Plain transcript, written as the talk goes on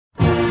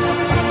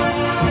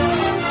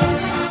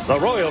The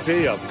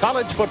royalty of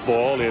college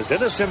football is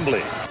in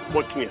assembly.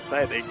 What can you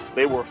say?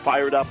 They were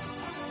fired up.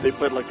 They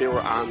played like they were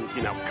on,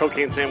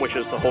 cocaine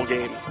sandwiches the whole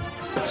game.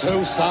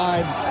 Two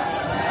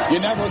sides you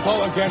never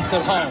go against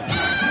at home.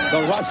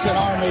 The Russian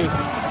Army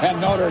and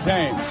Notre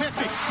Dame. 50,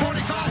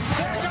 45,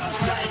 there goes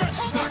Davis.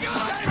 Oh my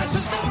God, Davis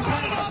is going to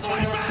run it all the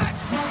way back.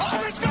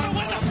 Auburn's going to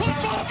win the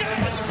football game.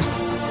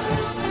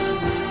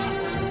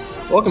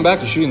 Welcome back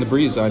to Shooting the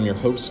Breeze. I'm your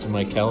host,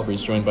 Mike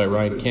Calabrese, joined by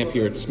Ryan Camp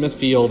here at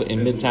Smithfield in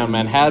Midtown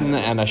Manhattan,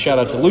 and a shout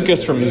out to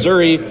Lucas from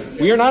Missouri.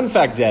 We are not, in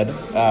fact, dead.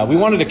 We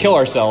wanted to kill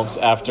ourselves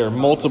after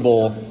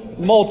multiple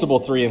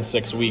 3 and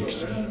 6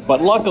 weeks,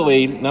 but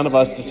luckily none of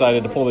us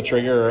decided to pull the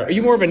trigger. Are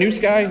you more of a noose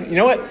guy? You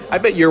know what? I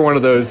bet you're one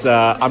of those,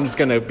 I'm just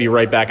going to be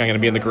right back. I'm going to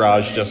be in the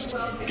garage just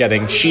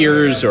getting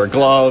shears or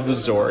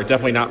gloves or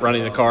definitely not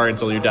running the car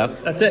until your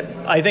death. That's it.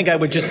 I think I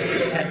would just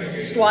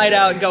slide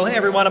out and go, hey,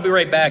 everyone, I'll be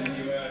right back.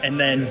 And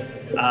then,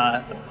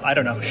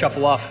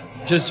 shuffle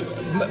off. Just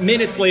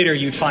minutes later,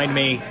 you'd find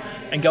me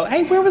and go,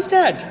 hey, where was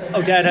Dad?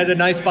 Oh, Dad had a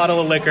nice bottle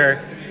of liquor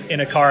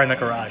in a car in the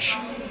garage.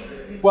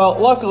 Well,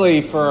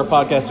 luckily for our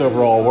podcast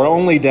overall, we're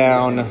only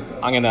down,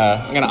 I'm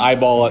gonna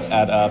eyeball it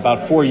at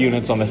about 4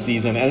 units on the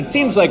season, and it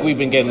seems like we've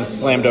been getting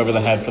slammed over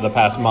the head for the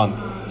past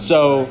month.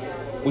 So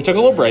we took a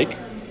little break.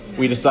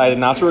 We decided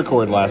not to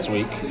record last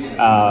week.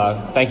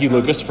 Thank you,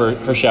 Lucas,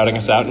 for shouting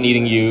us out,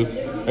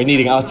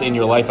 needing us in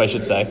your life, I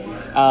should say.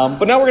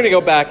 But now we're going to go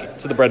back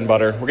to the bread and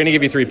butter. We're going to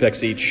give you 3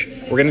 picks each.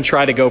 We're going to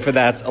try to go for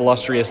that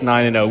illustrious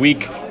 9-0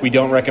 week. We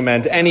don't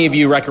recommend any of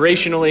you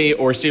recreationally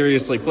or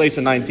seriously place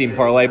a 9-team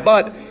parlay,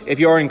 but if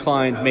you are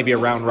inclined, maybe a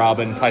round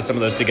robin, tie some of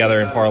those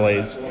together in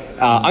parlays.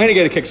 I'm going to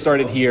get a kick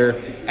started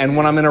here, and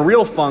when I'm in a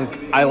real funk,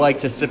 I like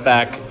to sit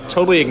back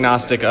totally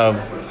agnostic of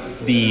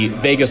the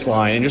Vegas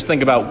line and just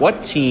think about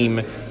what team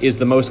is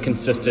the most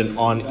consistent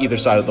on either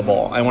side of the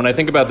ball. And when I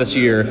think about this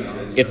year,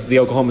 it's the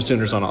Oklahoma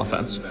Sooners on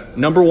offense.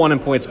 Number 1 in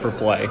points per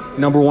play.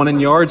 Number 1 in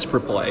yards per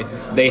play.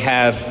 They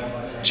have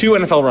 2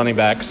 NFL running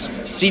backs.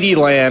 CeeDee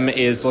Lamb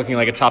is looking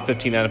like a top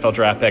 15 NFL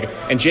draft pick.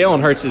 And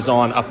Jalen Hurts is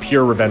on a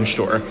pure revenge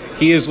tour.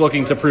 He is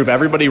looking to prove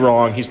everybody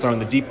wrong. He's throwing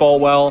the deep ball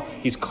well.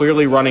 He's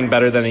clearly running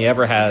better than he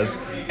ever has.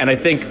 And I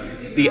think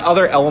the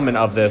other element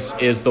of this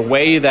is the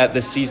way that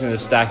this season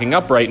is stacking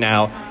up right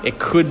now. It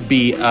could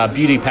be a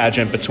beauty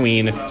pageant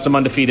between some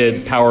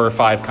undefeated Power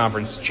 5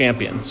 conference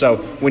champions. So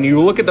when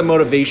you look at the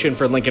motivation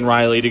for Lincoln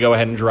Riley to go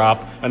ahead and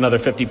drop another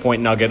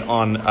 50-point nugget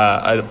on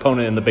an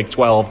opponent in the Big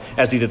 12,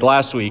 as he did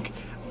last week,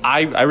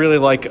 I really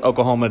like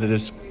Oklahoma to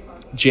just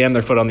jam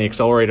their foot on the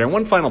accelerator. And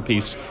one final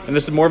piece, and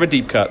this is more of a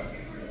deep cut.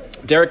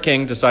 Derek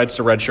King decides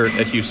to redshirt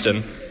at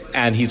Houston,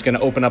 and he's going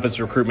to open up his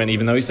recruitment,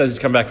 even though he says he's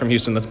come back from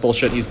Houston. That's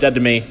bullshit. He's dead to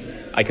me.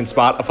 I can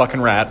spot a fucking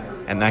rat,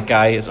 and that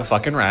guy is a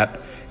fucking rat.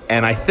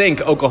 And I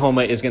think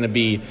Oklahoma is going to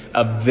be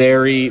a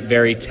very,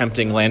 very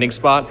tempting landing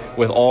spot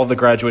with all of the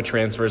graduate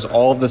transfers,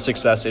 all of the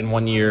success in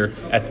 1 year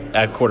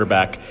at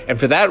quarterback. And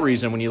for that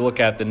reason, when you look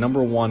at the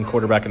number 1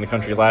 quarterback in the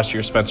country last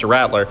year, Spencer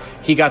Rattler,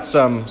 he got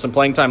some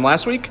playing time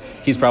last week.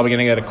 He's probably going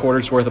to get a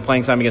quarter's worth of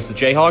playing time against the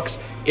Jayhawks.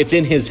 It's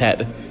in his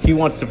head. He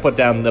wants to put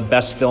down the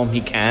best film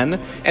he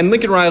can. And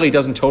Lincoln Riley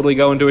doesn't totally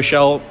go into a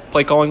shell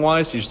play calling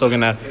wise. You're still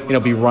going to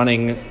be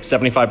running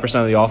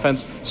 75% of the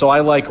offense. So I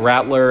like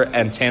Rattler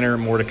and Tanner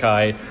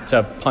Mordecai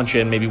to punch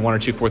in maybe 1 or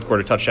 2 fourth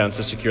quarter touchdowns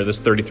to secure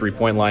this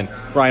 33-point line.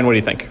 Ryan, what do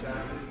you think?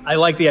 I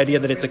like the idea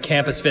that it's a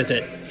campus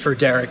visit for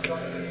Derek,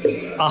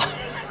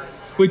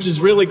 which is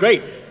really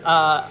great.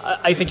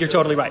 I think you're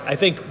totally right. I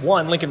think,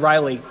 one, Lincoln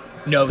Riley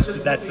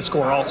knows that's the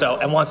score also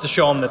and wants to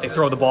show them that they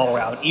throw the ball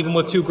around. Even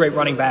with 2 great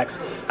running backs,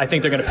 I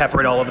think they're going to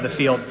pepper it all over the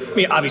field. I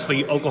mean,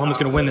 obviously, Oklahoma's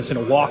going to win this in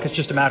a walk. It's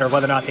just a matter of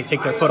whether or not they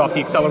take their foot off the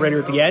accelerator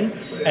at the end.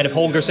 And if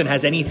Holgorsen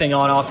has anything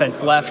on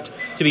offense left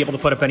to be able to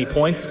put up any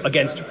points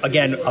against,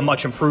 again, a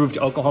much improved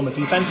Oklahoma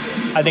defense,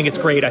 I think it's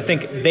great. I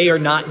think they are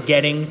not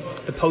getting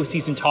the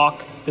postseason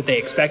talk that they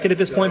expected at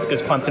this point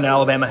because Clemson and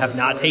Alabama have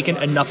not taken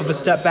enough of a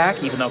step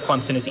back, even though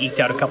Clemson has eked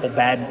out a couple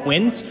bad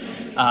wins.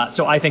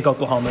 So I think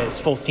Oklahoma is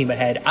full steam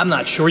ahead. I'm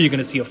not sure you're going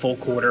to see a full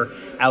quarter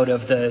out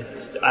of the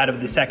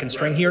second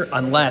string here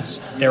unless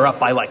they're up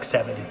by like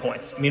 70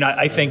 points. I mean,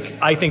 I think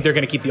they're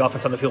going to keep the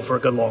offense on the field for a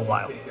good long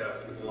while.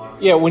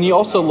 Yeah, when you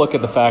also look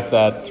at the fact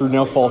that through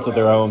no fault of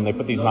their own, they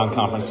put these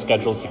non-conference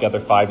schedules together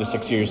 5 to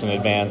 6 years in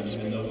advance.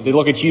 They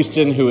look at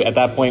Houston, who at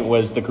that point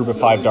was the Group of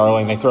 5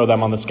 darling. They throw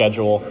them on the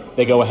schedule.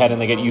 They go ahead and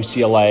they get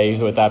UCLA,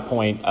 who at that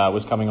point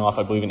was coming off,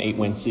 I believe, an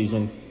 8-win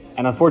season.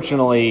 And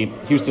unfortunately,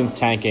 Houston's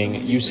tanking.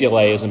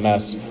 UCLA is a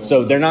mess.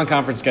 So their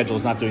non-conference schedule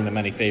is not doing them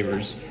any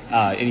favors.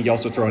 And you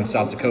also throw in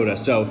South Dakota.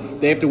 So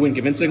they have to win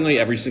convincingly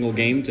every single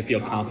game to feel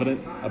confident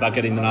about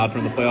getting the nod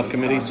from the playoff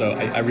committee. So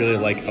I really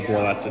like a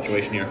blowout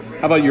situation here.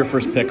 How about your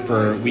first pick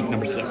for week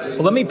number 6?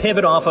 Well, let me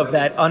pivot off of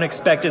that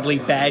unexpectedly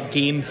bad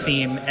game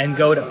theme and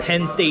go to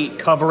Penn State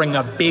covering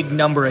a big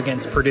number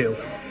against Purdue.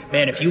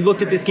 Man, if you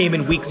looked at this game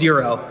in week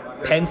 0,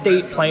 Penn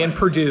State playing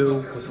Purdue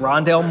with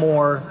Rondale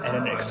Moore and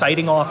an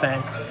exciting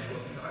offense,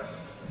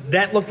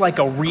 that looked like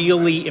a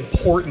really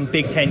important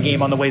Big Ten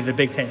game on the way to the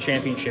Big Ten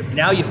championship.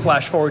 Now you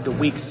flash forward to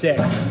week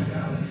 6.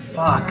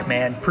 fuck,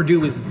 man.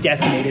 Purdue is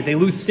decimated. They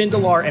lose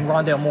Sindelar and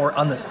Rondale Moore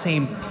on the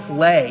same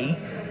play.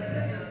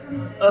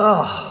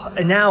 Ugh.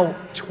 And now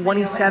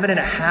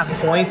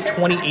 27.5 points,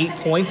 28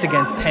 points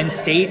against Penn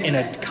State in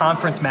a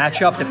conference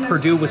matchup that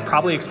Purdue was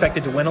probably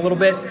expected to win a little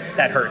bit.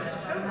 That hurts.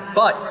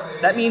 But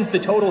that means the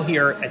total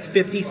here at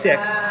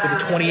 56 with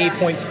a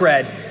 28-point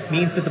spread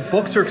means that the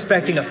books are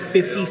expecting a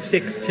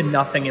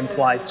 56-0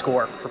 implied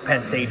score for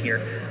Penn State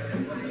here.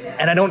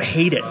 And I don't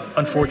hate it,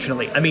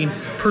 unfortunately. I mean,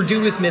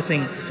 Purdue is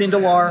missing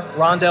Sindelar,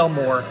 Rondale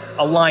Moore,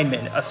 a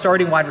lineman, a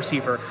starting wide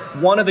receiver,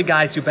 one of the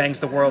guys who bangs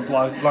the world's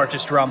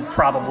largest drum,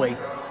 probably.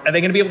 Are they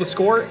going to be able to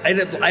score?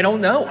 I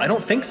don't know. I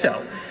don't think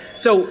so.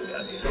 So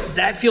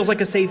that feels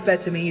like a safe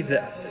bet to me.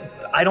 That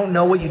I don't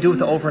know what you do with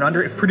the over and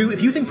under.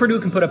 If you think Purdue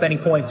can put up any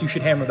points, you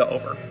should hammer the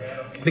over,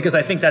 because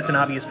I think that's an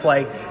obvious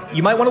play.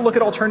 You might want to look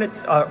at alternate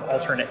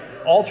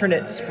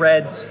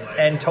spreads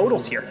and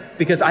totals here,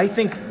 because I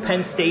think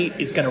Penn State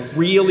is going to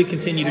really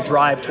continue to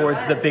drive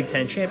towards the Big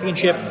Ten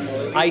championship.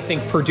 I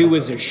think Purdue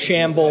is a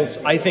shambles.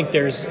 I think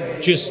there's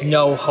just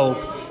no hope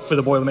for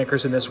the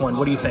Boilermakers in this one.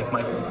 What do you think,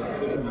 Mike?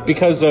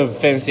 Because of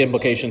fantasy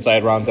implications, I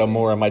had Rondale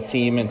Moore on my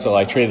team until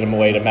I traded him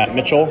away to Matt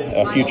Mitchell,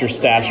 a future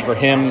stash for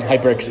him.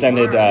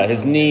 Hyperextended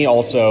his knee,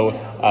 also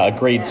a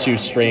grade 2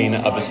 strain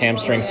of his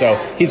hamstring. So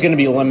he's going to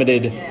be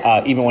limited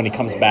even when he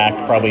comes back,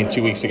 probably in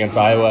 2 weeks against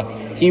Iowa.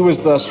 He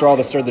was the straw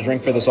that stirred the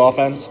drink for this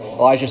offense.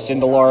 Elijah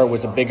Sindelar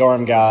was a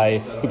big-arm guy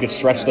who could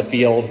stretch the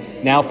field.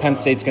 Now Penn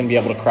State's going to be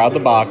able to crowd the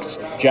box.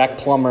 Jack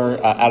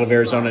Plummer out of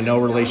Arizona, no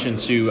relation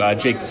to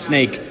Jake the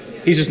Snake.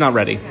 He's just not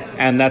ready.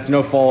 And that's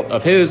no fault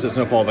of his. It's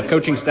no fault of the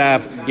coaching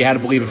staff. You had to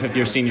believe a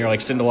fifth-year senior like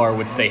Sindelar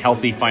would stay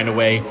healthy, find a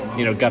way,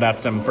 gut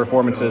out some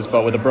performances.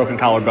 But with a broken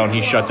collarbone,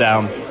 he's shut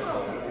down.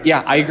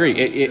 Yeah, I agree.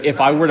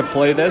 If I were to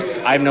play this,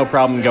 I have no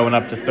problem going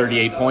up to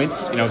 38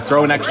 points.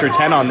 Throw an extra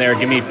 10 on there,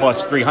 give me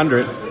plus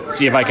 300,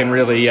 see if I can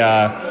really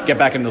get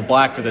back into the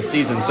black for this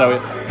season. So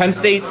Penn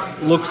State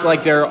looks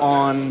like they're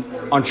on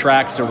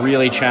tracks to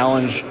really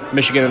challenge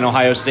Michigan and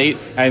Ohio State.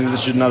 I think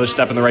this is another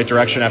step in the right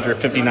direction after a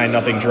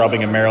 59-0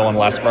 drubbing in Maryland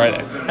last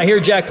Friday. I hear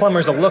Jack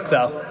Plummer's a look,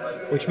 though,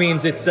 which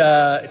means it's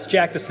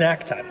Jack the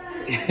Snack time.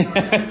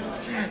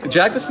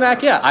 Jack the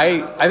Snack, yeah,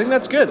 I think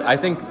that's good. I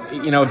think,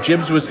 if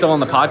Jibbs was still on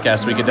the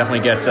podcast, we could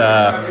definitely get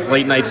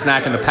late night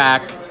snack in the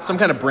pack, some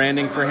kind of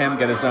branding for him,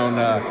 get his own,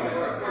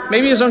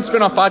 maybe his own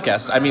spin-off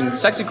podcast. I mean,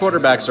 sexy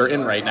quarterbacks are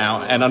in right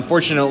now, and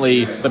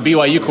unfortunately, the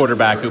BYU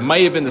quarterback, who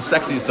might have been the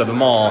sexiest of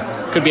them all,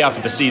 could be out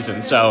for the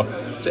season. So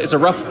it's a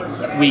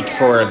rough week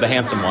for the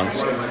handsome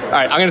ones. All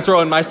right, I'm going to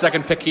throw in my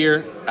second pick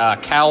here.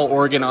 Cal,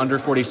 Oregon, under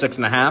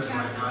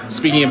 46.5.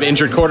 Speaking of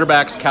injured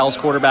quarterbacks, Cal's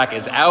quarterback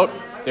is out.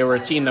 They were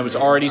a team that was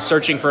already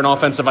searching for an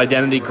offensive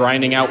identity,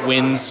 grinding out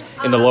wins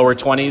in the lower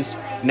 20s.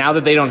 Now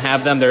that they don't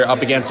have them, they're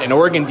up against an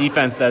Oregon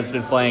defense that has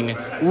been playing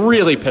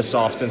really pissed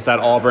off since that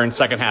Auburn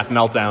second-half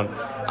meltdown.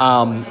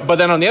 But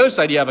then on the other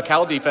side, you have a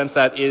Cal defense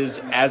that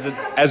is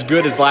as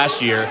good as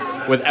last year,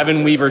 with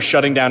Evan Weaver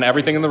shutting down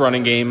everything in the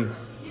running game.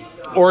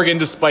 Oregon,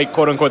 despite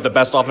quote-unquote the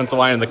best offensive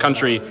line in the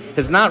country,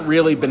 has not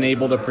really been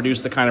able to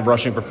produce the kind of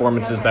rushing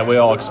performances that we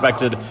all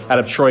expected out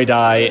of Troy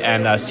Dye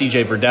and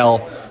CJ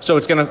Verdell. So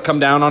it's going to come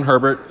down on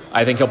Herbert.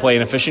 I think he'll play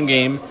an efficient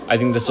game. I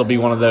think this will be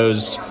one of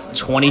those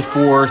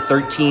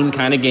 24-13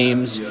 kind of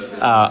games.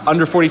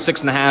 Under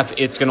 46.5,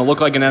 it's going to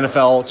look like an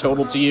NFL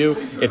total to you.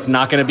 It's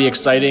not going to be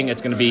exciting.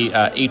 It's going to be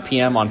 8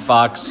 p.m. on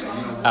Fox.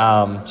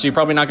 So you're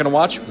probably not going to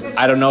watch.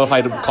 I don't know if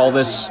I'd call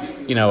this,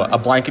 a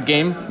blanket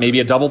game, maybe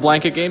a double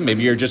blanket game.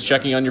 Maybe you're just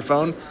checking on your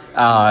phone.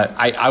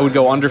 I would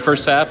go under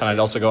first half, and I'd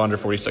also go under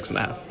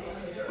 46.5.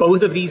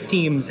 Both of these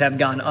teams have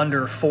gone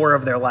under 4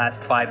 of their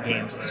last 5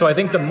 games. So I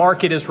think the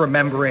market is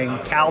remembering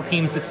Cal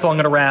teams that slung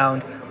it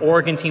around,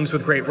 Oregon teams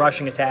with great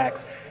rushing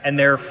attacks, and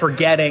they're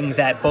forgetting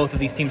that both of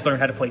these teams learned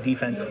how to play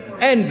defense,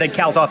 and that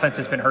Cal's offense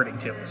has been hurting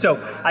too. So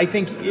I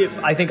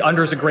think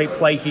under is a great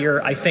play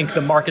here. I think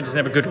the market doesn't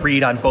have a good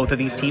read on both of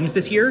these teams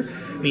this year.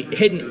 I mean,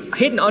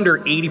 hitting under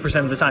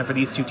 80% of the time for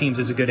these two teams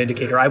is a good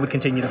indicator. I would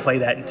continue to play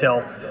that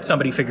until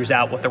somebody figures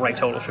out what the right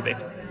total should be.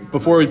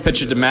 Before we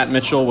pitch it to Matt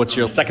Mitchell, what's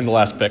your second to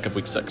last pick of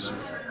Week 6?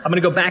 I'm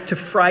going to go back to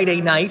Friday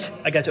night.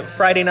 I got to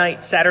Friday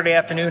night, Saturday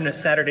afternoon, and a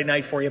Saturday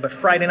night for you. But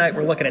Friday night,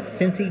 we're looking at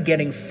Cincy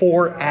getting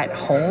 4 at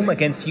home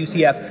against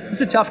UCF. This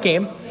is a tough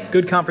game.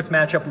 Good conference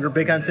matchup. We were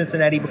big on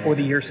Cincinnati before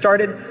the year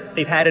started.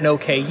 They've had an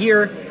okay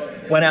year.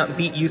 Went out and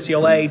beat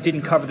UCLA.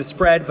 Didn't cover the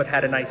spread, but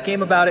had a nice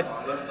game about it.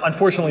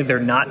 Unfortunately, they're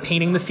not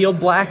painting the field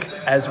black,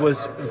 as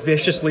was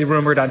viciously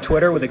rumored on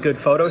Twitter with a good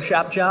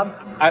Photoshop job.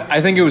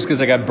 I think it was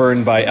because I got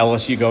burned by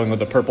LSU going with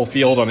the purple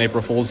field on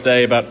April Fool's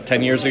Day about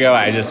 10 years ago.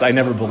 I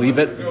never believe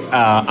it.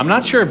 I'm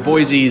not sure if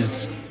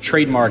Boise's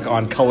trademark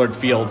on colored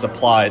fields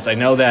applies. I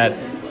know that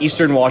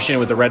Eastern Washington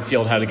with the red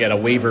field had to get a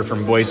waiver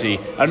from Boise.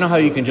 I don't know how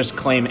you can just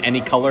claim any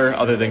color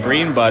other than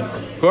green, but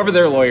whoever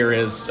their lawyer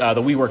is,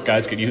 the WeWork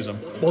guys could use them.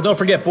 Well, don't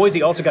forget,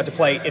 Boise also got to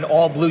play in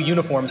all blue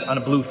uniforms on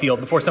a blue field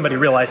before somebody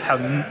realized how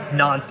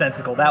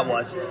nonsensical that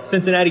was.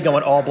 Cincinnati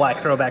going all black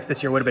throwbacks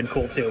this year would have been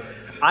cool too.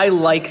 I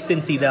like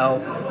Cincy,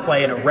 though,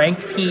 playing a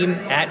ranked team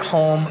at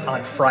home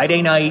on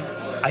Friday night.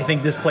 I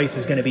think this place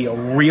is going to be a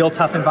real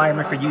tough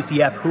environment for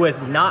UCF, who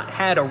has not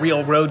had a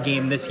real road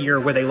game this year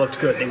where they looked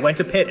good. They went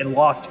to Pitt and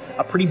lost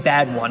a pretty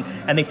bad one,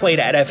 and they played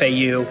at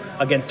FAU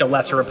against a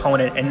lesser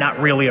opponent and not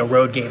really a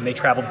road game. They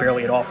traveled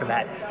barely at all for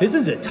that. This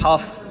is a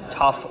tough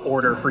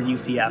order for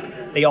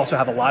UCF. They also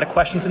have a lot of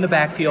questions in the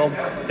backfield.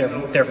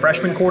 Their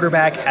freshman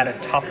quarterback had a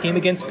tough game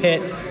against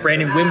Pitt.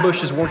 Brandon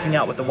Wimbush is working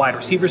out with the wide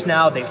receivers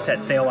now. They've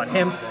set sail on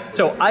him.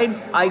 So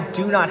I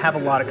do not have a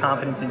lot of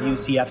confidence in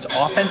UCF's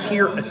offense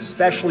here,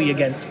 especially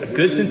against a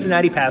good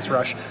Cincinnati pass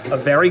rush, a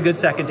very good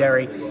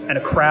secondary, and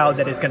a crowd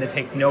that is going to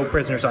take no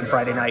prisoners on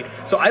Friday night.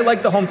 So I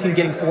like the home team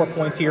getting 4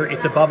 points here.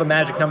 It's above a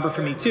magic number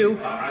for me too.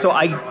 So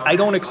I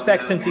don't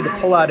expect Cincy to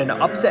pull out an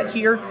upset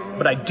here,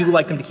 but I do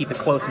like them to keep it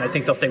close, and I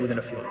think they'll stay within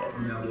a field.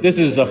 This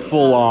is a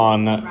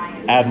full-on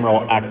Admiral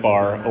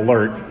Akbar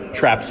alert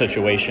trap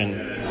situation.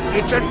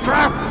 It's a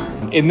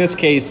trap! In this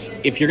case,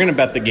 if you're going to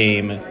bet the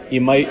game,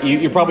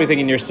 you're probably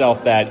thinking to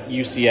yourself that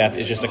UCF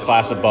is just a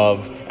class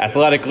above.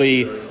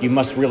 Athletically, you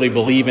must really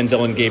believe in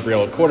Dylan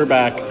Gabriel at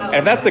quarterback. And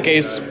if that's the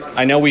case,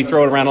 I know we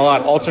throw it around a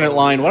lot. Alternate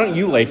line, why don't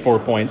you lay 4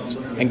 points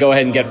and go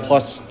ahead and get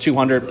plus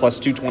 200, plus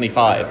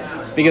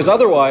 225? Because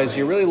otherwise,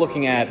 you're really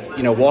looking at,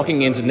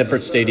 walking into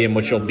Nippert Stadium,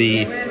 which will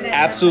be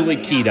absolutely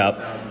keyed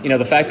up.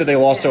 The fact that they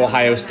lost to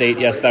Ohio State,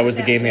 yes, that was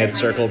the game they had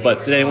circled,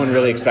 but did anyone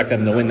really expect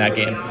them to win that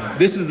game?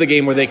 This is the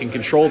game where they can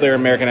control their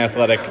American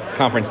Athletic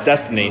Conference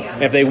destiny.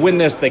 And if they win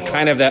this, they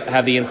kind of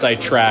have the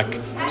inside track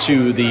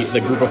to the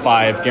Group of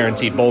 5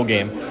 guaranteed bowl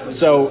game.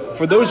 So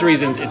for those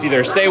reasons, it's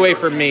either stay away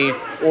from me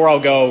or I'll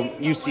go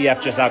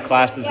UCF just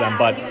outclasses them.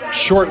 But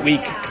short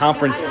week,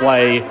 conference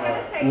play,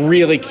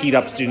 really keyed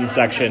up student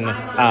section.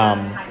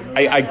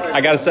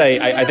 I got to say,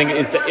 I think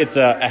it's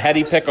a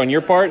heady pick on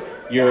your part.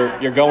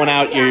 You're going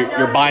out,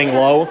 you're buying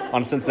low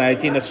on a Cincinnati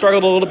team that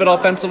struggled a little bit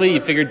offensively.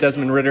 You figured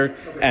Desmond Ridder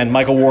and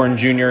Michael Warren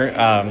Jr.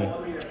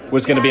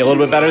 Was going to be a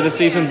little bit better this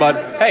season. But,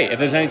 hey, if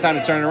there's any time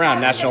to turn it around,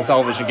 national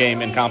television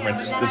game in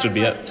conference, this would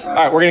be it. All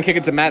right, we're going to kick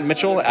it to Matt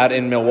Mitchell out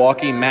in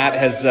Milwaukee. Matt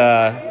has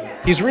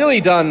he's really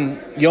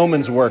done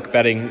yeoman's work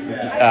betting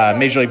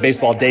Major League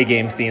Baseball day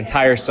games the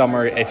entire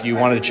summer. If you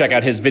wanted to check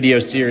out his video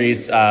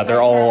series,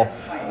 they're all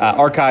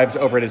archived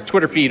over at his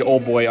Twitter feed,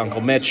 Old Boy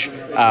Uncle Mitch.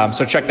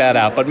 So check that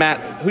out. But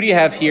Matt, who do you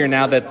have here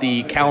now that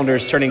the calendar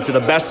is turning to the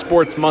best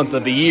sports month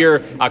of the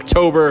year,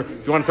 October?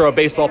 If you want to throw a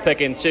baseball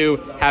pick in too,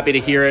 happy to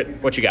hear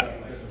it. What you got?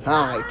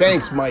 Hi,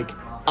 thanks, Mike.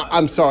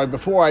 I'm sorry,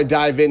 before I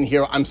dive in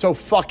here, I'm so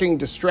fucking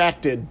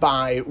distracted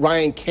by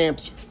Ryan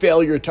Camp's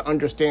failure to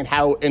understand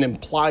how an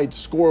implied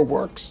score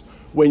works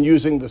when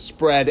using the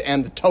spread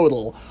and the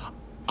total.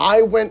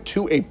 I went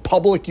to a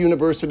public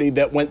university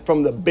that went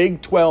from the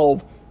Big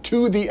 12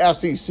 to the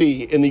SEC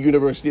in the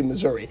University of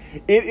Missouri.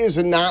 It is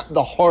not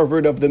the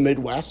Harvard of the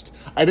Midwest.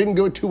 I didn't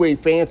go to a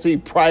fancy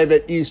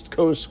private East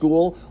Coast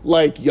school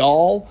like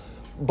y'all,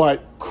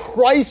 but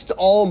Christ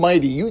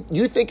almighty,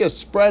 you think a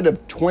spread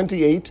of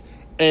 28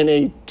 and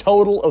a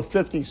total of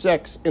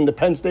 56 in the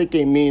Penn State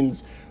game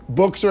means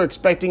books are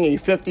expecting a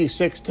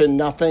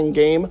 56-0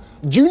 game?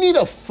 Do you need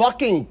a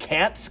fucking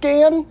CAT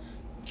scan?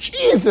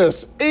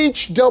 Jesus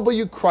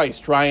H.W.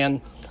 Christ,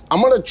 Ryan.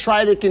 I'm going to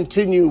try to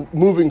continue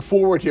moving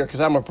forward here because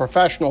I'm a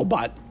professional,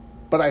 but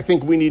I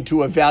think we need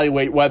to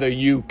evaluate whether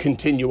you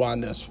continue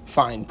on this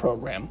fine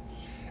program.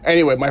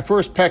 Anyway, my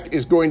first pick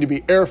is going to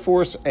be Air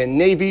Force and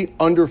Navy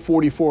under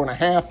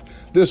 44.5.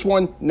 This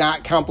one,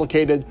 not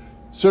complicated.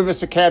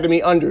 Service Academy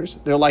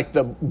unders. They're like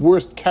the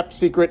worst kept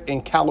secret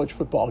in college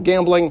football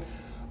gambling.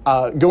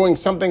 Going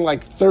something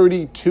like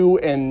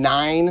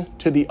 32-9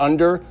 to the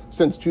under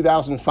since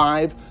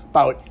 2005.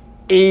 About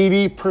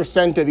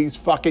 80% of these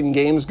fucking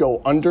games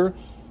go under.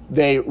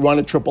 They run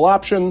a triple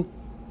option.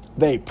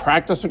 They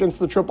practice against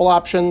the triple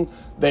option.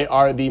 They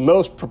are the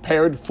most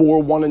prepared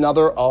for one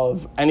another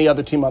of any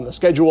other team on the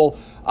schedule.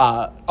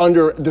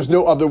 There's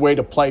no other way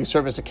to play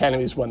service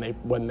academies when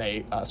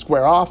they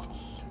square off.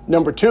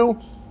 Number 2,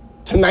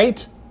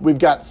 tonight we've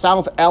got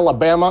South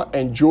Alabama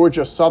and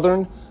Georgia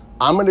Southern.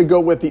 I'm going to go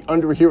with the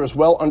under here as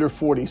well, under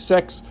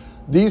 46.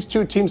 These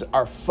two teams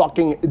are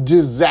fucking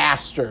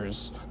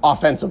disasters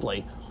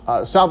offensively.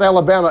 South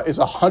Alabama is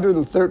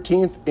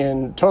 113th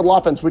in total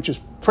offense, which is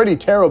pretty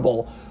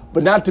terrible.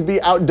 But not to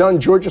be outdone,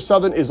 Georgia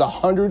Southern is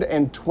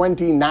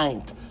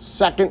 129th,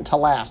 second to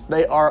last.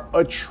 They are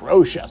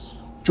atrocious.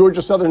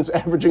 Georgia Southern's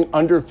averaging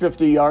under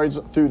 50 yards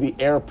through the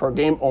air per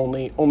game.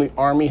 Only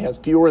Army has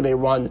fewer. They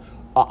run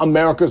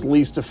America's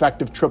least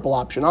effective triple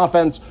option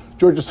offense.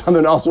 Georgia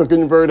Southern also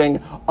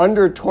converting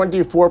under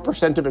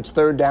 24% of its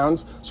third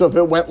downs. So if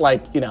it went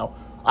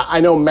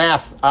I know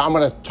math, I'm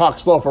going to talk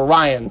slow for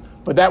Ryan,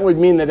 but that would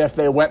mean that if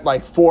they went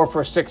 4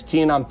 for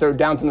 16 on third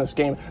downs in this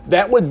game,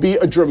 that would be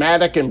a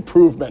dramatic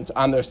improvement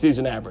on their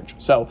season average.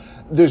 So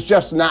there's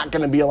just not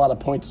going to be a lot of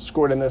points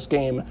scored in this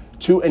game.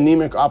 Two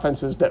anemic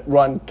offenses that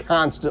run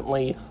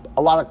constantly.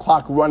 A lot of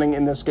clock running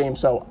in this game,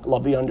 so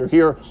love the under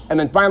here. And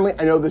then finally,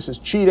 I know this is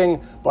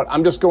cheating, but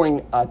I'm just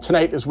going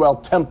tonight as well.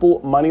 Temple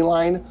money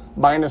line,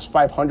 minus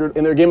 500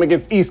 in their game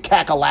against East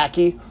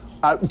Kakalaki.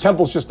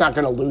 Temple's just not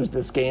going to lose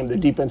this game. Their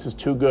defense is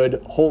too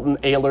good. Holton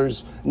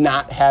Ahlers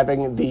not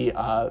having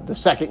the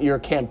second-year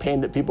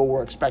campaign that people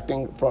were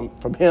expecting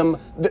from him.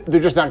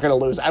 They're just not going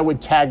to lose. I would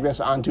tag this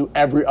onto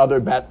every other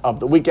bet of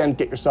the weekend.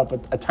 Get yourself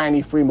a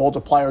tiny free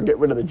multiplier. Get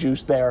rid of the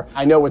juice there.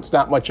 I know it's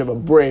not much of a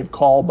brave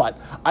call, but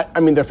I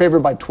mean, they're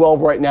favored by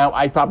 12 right now.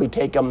 I'd probably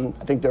take them.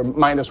 I think they're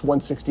minus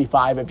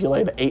 165 if you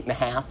lay the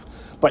 8.5.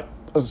 But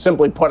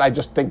simply put, I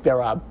just think they're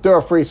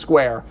a free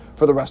square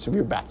for the rest of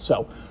your bets.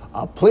 So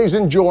please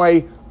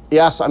enjoy.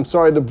 Yes, I'm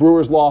sorry the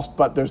Brewers lost,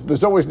 but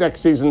there's always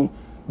next season.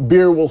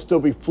 Beer will still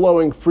be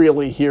flowing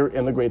freely here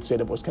in the great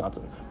state of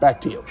Wisconsin. Back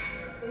to you.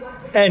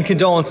 And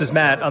condolences,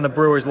 Matt, on the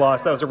Brewers'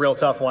 loss. That was a real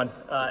tough one.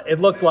 It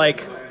looked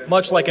like,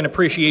 much like an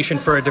appreciation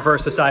for a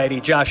diverse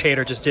society, Josh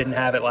Hader just didn't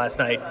have it last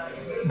night.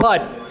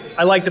 But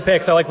I like the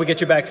picks. I like we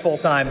get you back full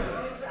time.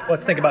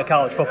 Let's think about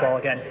college football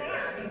again.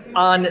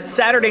 On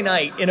Saturday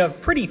night, in a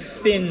pretty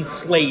thin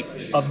slate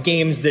of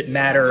games that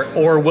matter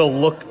or will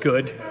look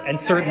good, and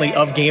certainly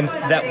of games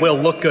that will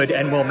look good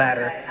and will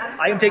matter,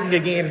 I am taking a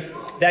game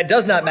that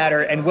does not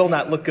matter and will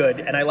not look good,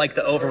 and I like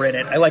the over in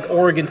it. I like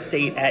Oregon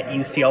State at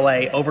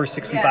UCLA, over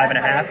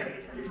 65.5.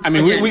 I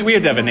mean, we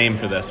have to have a name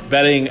for this.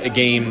 Betting a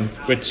game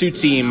with two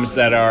teams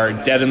that are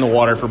dead in the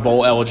water for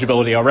bowl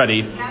eligibility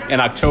already in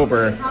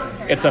October.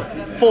 It's a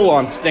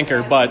full-on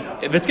stinker,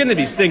 but if it's going to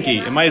be stinky,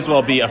 it might as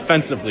well be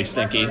offensively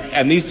stinky.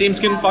 And these teams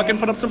can fucking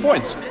put up some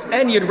points.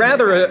 And you'd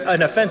rather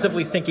an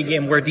offensively stinky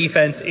game where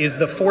defense is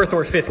the fourth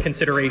or fifth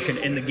consideration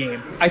in the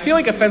game. I feel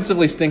like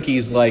offensively stinky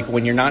is like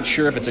when you're not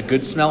sure if it's a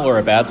good smell or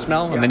a bad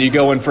smell, and then you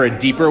go in for a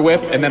deeper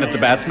whiff, and then it's a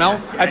bad smell.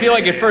 I feel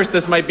like at first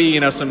this might be,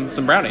 some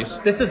brownies.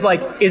 This is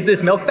like, is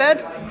this milk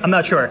bad? I'm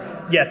not sure.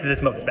 Yes,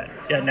 this milk is bad.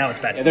 Yeah, now it's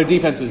bad. Yeah, their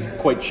defense is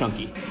quite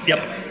chunky.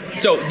 Yep.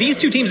 So these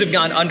two teams have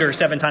gone under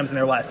 7 times in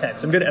their last 10.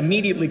 So I'm going to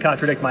immediately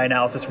contradict my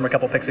analysis from a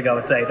couple picks ago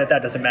and say that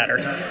doesn't matter.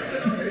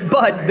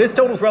 But this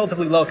total is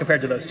relatively low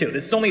compared to those two.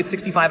 This is only at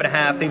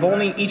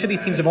 65.5. Each of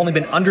these teams have only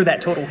been under that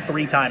total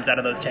 3 times out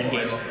of those 10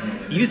 games.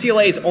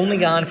 UCLA has only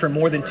gone for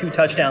more than 2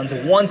 touchdowns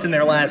once in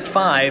their last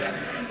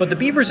 5. But the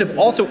Beavers have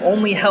also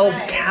only held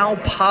Cal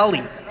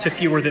Poly to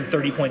fewer than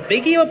 30 points. They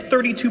gave up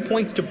 32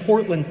 points to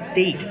Portland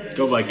State.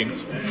 Go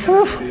Vikings.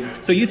 Whew.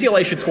 So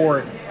UCLA should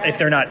score if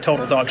they're not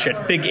total dog shit.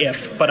 Big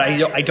if. But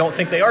I don't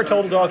think they are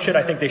total dog shit.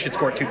 I think they should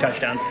score 2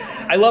 touchdowns.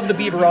 I love the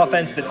Beaver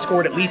offense that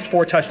scored at least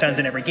 4 touchdowns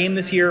in every game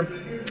this year.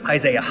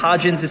 Isaiah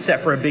Hodgins is set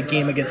for a big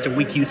game against a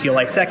weak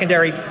UCLA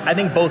secondary. I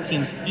think both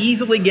teams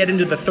easily get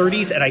into the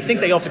 30s, and I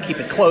think they also keep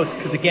it close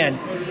because, again,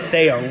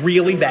 they are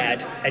really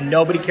bad, and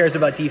nobody cares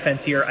about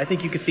defense here. I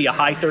think you could see a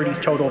high 30s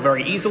total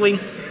very easily.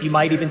 You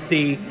might even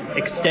see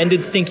extended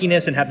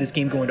stinkiness and have this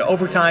game go into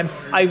overtime.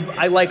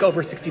 I like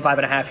over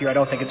 65.5 here. I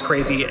don't think it's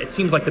crazy. It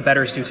seems like the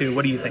bettors do too.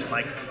 What do you think,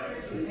 Mike?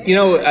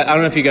 I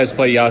don't know if you guys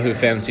play Yahoo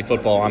Fantasy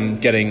Football. I'm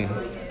getting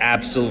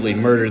absolutely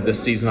murdered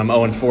this season. I'm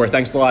 0-4.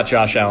 Thanks a lot,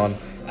 Josh Allen.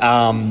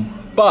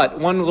 But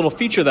one little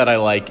feature that I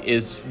like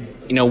is,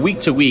 week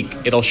to week,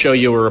 it'll show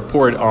you a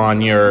report on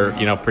your,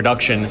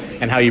 production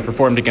and how you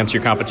performed against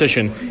your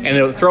competition. And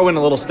it'll throw in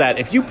a little stat.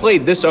 If you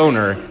played this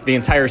owner the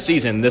entire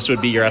season, this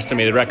would be your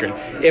estimated record.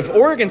 If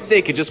Oregon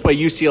State could just play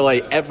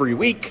UCLA every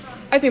week,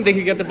 I think they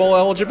could get the bowl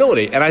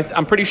eligibility. And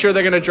I'm pretty sure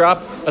they're going to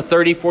drop a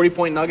 30,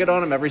 40-point nugget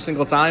on them every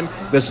single time.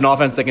 This is an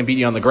offense that can beat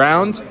you on the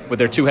ground with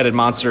their two-headed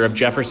monster of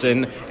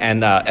Jefferson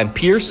and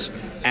Pierce.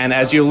 And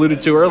as you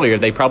alluded to earlier,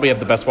 they probably have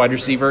the best wide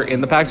receiver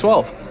in the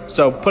Pac-12.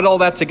 So put all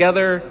that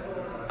together,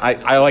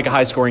 I like a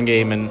high-scoring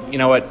game. And you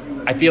know what?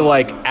 I feel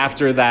like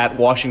after that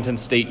Washington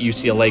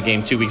State-UCLA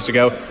game 2 weeks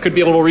ago, could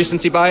be a little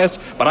recency bias,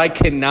 but I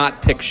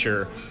cannot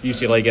picture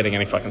UCLA getting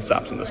any fucking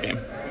stops in this game.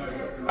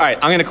 All right,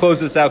 I'm going to close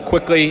this out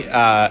quickly.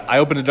 I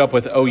opened it up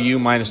with OU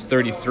minus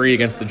 33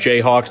 against the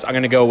Jayhawks. I'm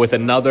going to go with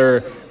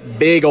another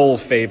big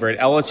old favorite,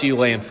 LSU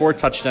laying 4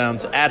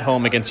 touchdowns at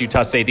home against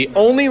Utah State. The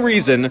only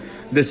reason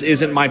this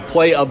isn't my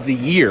play of the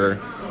year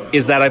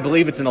is that I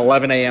believe it's an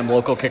 11 a.m.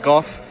 local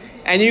kickoff.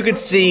 And you could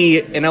see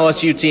an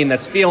LSU team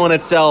that's feeling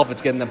itself.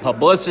 It's getting the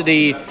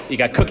publicity. You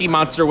got Cookie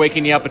Monster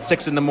waking you up at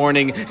 6 in the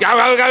morning. Go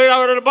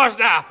to the bus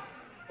now.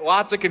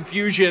 Lots of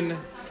confusion.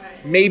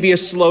 Maybe a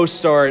slow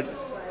start.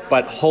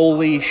 But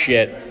holy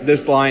shit,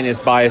 this line is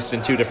biased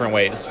in 2 different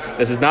ways.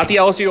 This is not the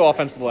LSU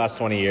offense of the last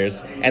 20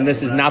 years, and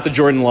this is not the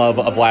Jordan Love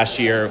of last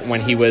year when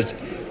he was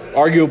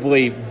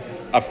arguably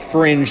a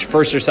fringe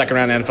first or second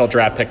round NFL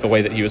draft pick the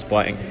way that he was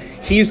playing.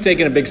 He's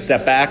taken a big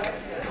step back.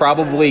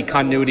 Probably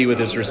continuity with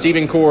his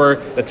receiving core.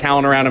 The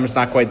talent around him is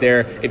not quite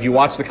there. If you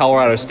watch the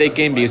Colorado State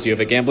game, because you have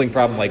a gambling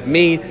problem like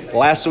me,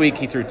 last week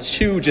he threw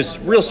 2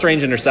 just real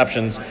strange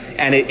interceptions,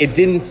 and it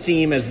didn't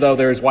seem as though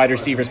there was wide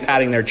receivers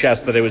patting their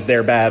chest that it was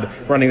their bad,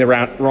 running the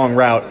wrong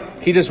route.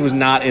 He just was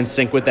not in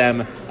sync with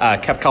them,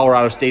 kept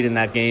Colorado State in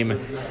that game.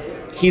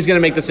 He's going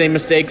to make the same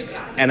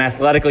mistakes, and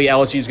athletically,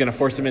 LSU is going to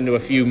force him into a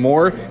few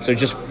more. So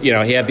just, you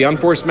have the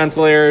unforced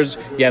mental errors,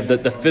 you have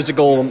the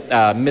physical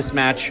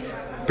mismatch,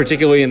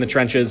 particularly in the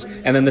trenches,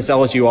 and then this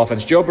LSU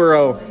offense. Joe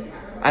Burrow,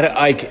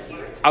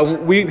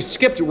 We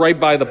skipped right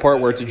by the part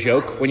where it's a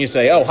joke when you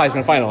say, oh,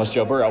 Heisman finalist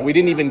Joe Burrow. We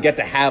didn't even get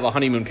to have a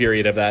honeymoon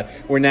period of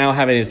that. We're now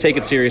having to take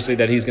it seriously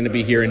that he's going to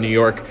be here in New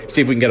York,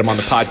 see if we can get him on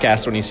the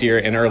podcast when he's here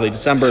in early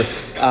December.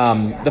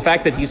 The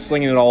fact that he's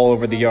slinging it all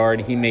over the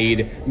yard, he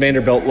made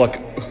Vanderbilt look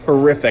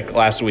horrific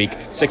last week,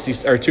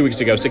 2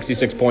 weeks ago,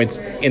 66 points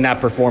in that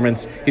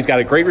performance. He's got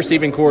a great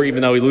receiving core,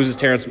 even though he loses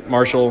Terrence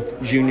Marshall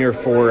Jr.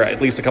 for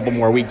at least a couple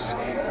more weeks.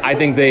 I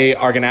think they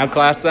are going to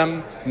outclass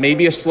them.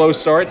 Maybe a slow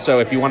start, so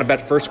if you want to bet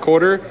first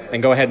quarter,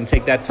 then go ahead and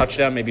take that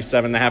touchdown, maybe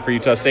 7.5 for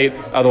Utah State.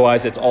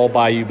 Otherwise, it's all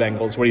by you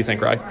Bengals. What do you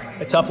think, Rye?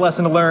 A tough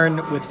lesson to learn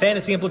with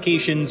fantasy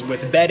implications,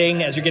 with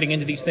betting, as you're getting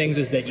into these things,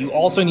 is that you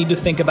also need to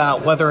think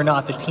about whether or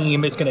not the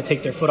team is going to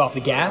take their foot off the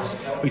gas.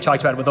 We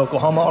talked about it with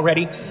Oklahoma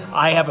already.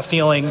 I have a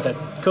feeling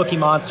that Cookie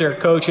Monster,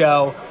 Coach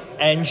O,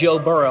 and Joe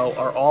Burrow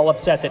are all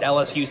upset that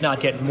LSU's not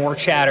getting more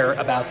chatter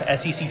about the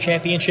SEC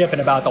championship and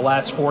about the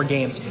last 4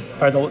 games,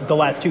 or the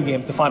last 2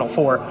 games, the Final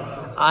Four.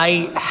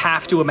 I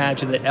have to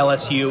imagine that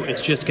LSU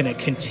is just going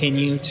to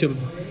continue to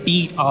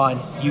beat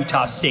on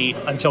Utah State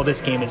until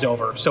this game is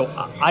over. So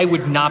I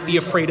would not be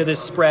afraid of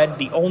this spread.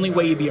 The only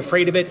way you'd be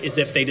afraid of it is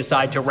if they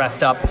decide to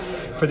rest up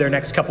for their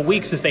next couple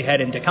weeks as they head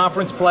into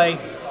conference play.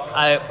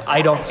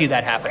 I don't see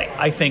that happening.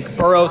 I think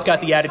Burrow's got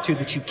the attitude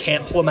that you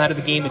can't pull him out of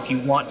the game if you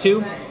want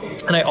to.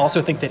 And I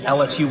also think that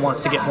LSU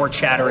wants to get more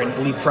chatter and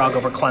leapfrog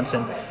over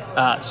Clemson.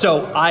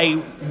 So I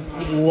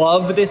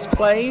love this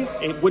play.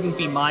 It wouldn't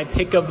be my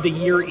pick of the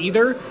year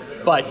either,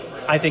 but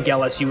I think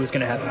LSU is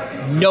going to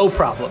have no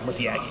problem with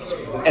the Aggies.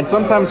 And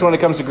sometimes when it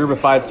comes to group of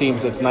 5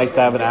 teams, it's nice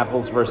to have an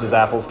apples versus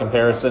apples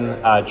comparison.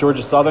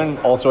 Georgia Southern,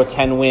 also a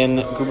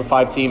 10-win group of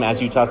 5 team,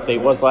 as Utah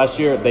State was last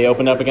year. They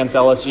opened up against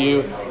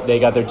LSU. They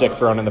got their dick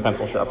thrown in the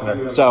pencil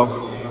sharpener. So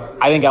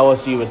I think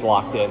LSU is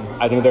locked in.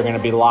 I think they're going to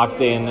be locked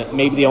in.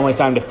 Maybe the only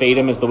time to fade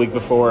them is the week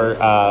before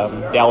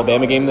the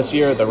Alabama game this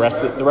year. The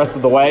rest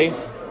of the way,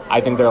 I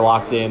think they're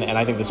locked in, and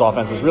I think this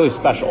offense is really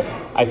special.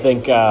 I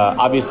think,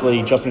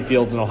 obviously, Justin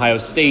Fields in Ohio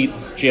State,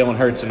 Jalen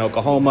Hurts in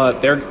Oklahoma,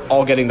 they're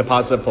all getting the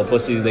positive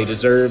publicity they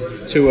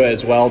deserve. Tua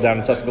as well down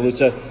in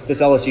Tuscaloosa.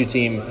 This LSU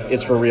team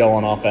is for real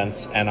on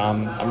offense, and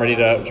I'm ready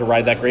to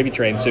ride that gravy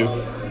train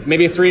to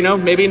maybe a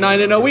 3-0, maybe a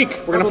 9-0 week.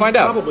 We're going to find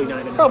out. Probably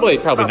 9-0. Probably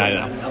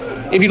 9-0.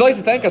 If you'd like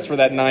to thank us for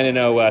that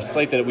 9-0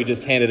 slate that we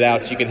just handed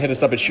out, you can hit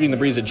us up at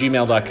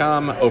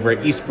shootingbreeze@gmail.com, over at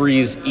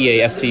Eastbreeze,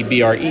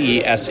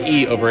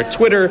 EASTBREESE, over at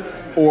Twitter,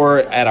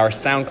 or at our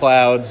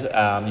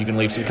SoundCloud. You can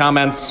leave some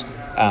comments.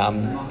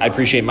 I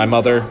appreciate my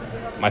mother,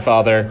 my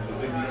father,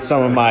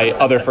 some of my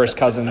other first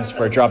cousins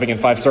for dropping in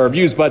 5-star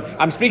reviews, but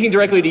I'm speaking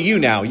directly to you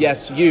now.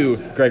 Yes, you,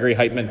 Gregory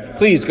Heitman.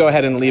 Please go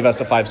ahead and leave us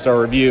a 5-star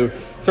review.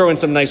 Throw in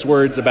some nice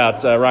words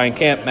about Ryan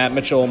Camp, Matt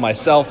Mitchell,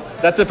 myself.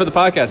 That's it for the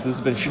podcast. This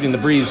has been Shooting the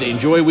Breeze.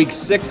 Enjoy week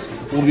 6.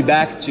 We'll be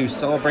back to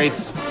celebrate,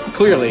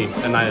 clearly,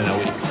 a 9-0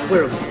 week.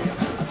 Clearly.